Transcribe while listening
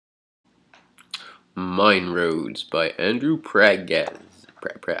Mine Roads by Andrew Pragas.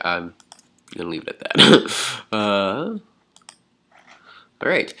 I'm gonna leave it at that.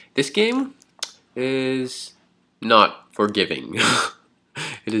 Alright, this game is not forgiving.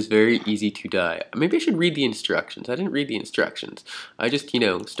 It is very easy to die. Maybe I should read the instructions. I didn't read the instructions. I just,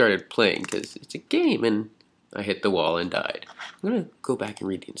 started playing because it's a game and I hit the wall and died. I'm gonna go back and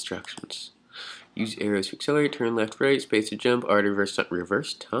read the instructions. Use arrows to accelerate, turn left, right, space to jump, R to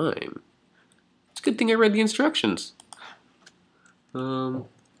reverse time. It's a good thing I read the instructions. Jump,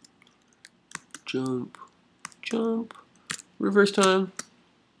 jump, reverse time.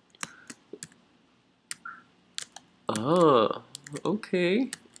 Ah, okay.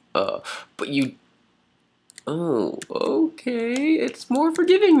 But you... Oh, okay. It's more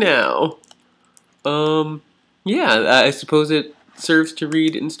forgiving now. Yeah, I suppose it serves to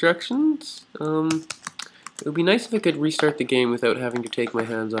read instructions. It would be nice if I could restart the game without having to take my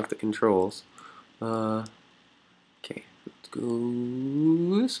hands off the controls. Okay, let's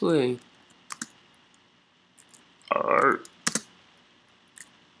go this way.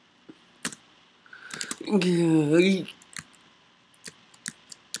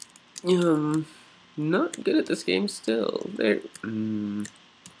 Not good at this game still. There.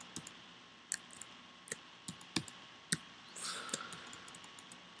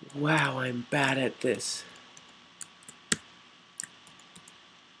 Wow, I'm bad at this.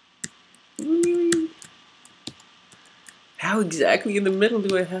 How exactly in the middle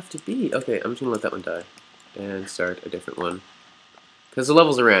do I have to be? Okay, I'm just gonna let that one die and start a different one. Because the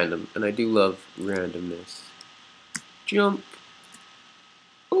levels are random, and I do love randomness. Jump.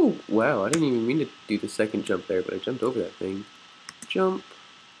 Oh, wow, I didn't even mean to do the second jump there, but I jumped over that thing. Jump.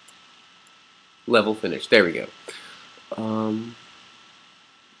 Level finished. There we go.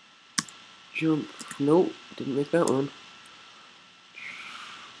 Jump. Nope, didn't make that one.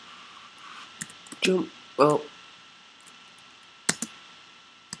 Jump. Well.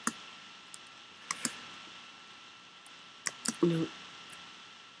 No.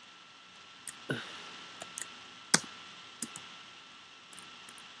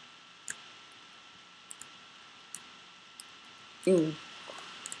 Ooh.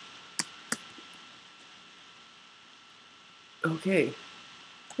 Okay.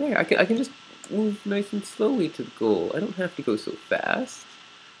 There, I can just move nice and slowly to the goal. I don't have to go so fast.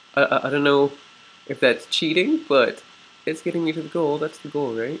 I don't know if that's cheating, but it's getting me to the goal. That's the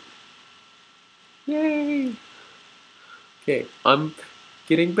goal, right? Yay! Okay, I'm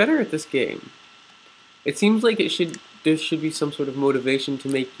getting better at this game. It seems like there should be some sort of motivation to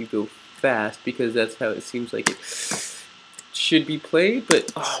make you go fast because that's how it seems like it should be played,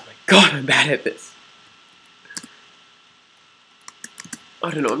 but oh my god, I'm bad at this. I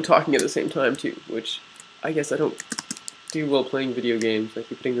don't know, I'm talking at the same time too, which I guess I don't do well playing video games. I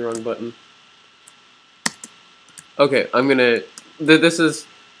keep hitting the wrong button. Okay, I'm gonna... This is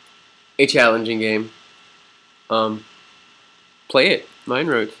a challenging game. Play it. Mine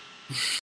Roads.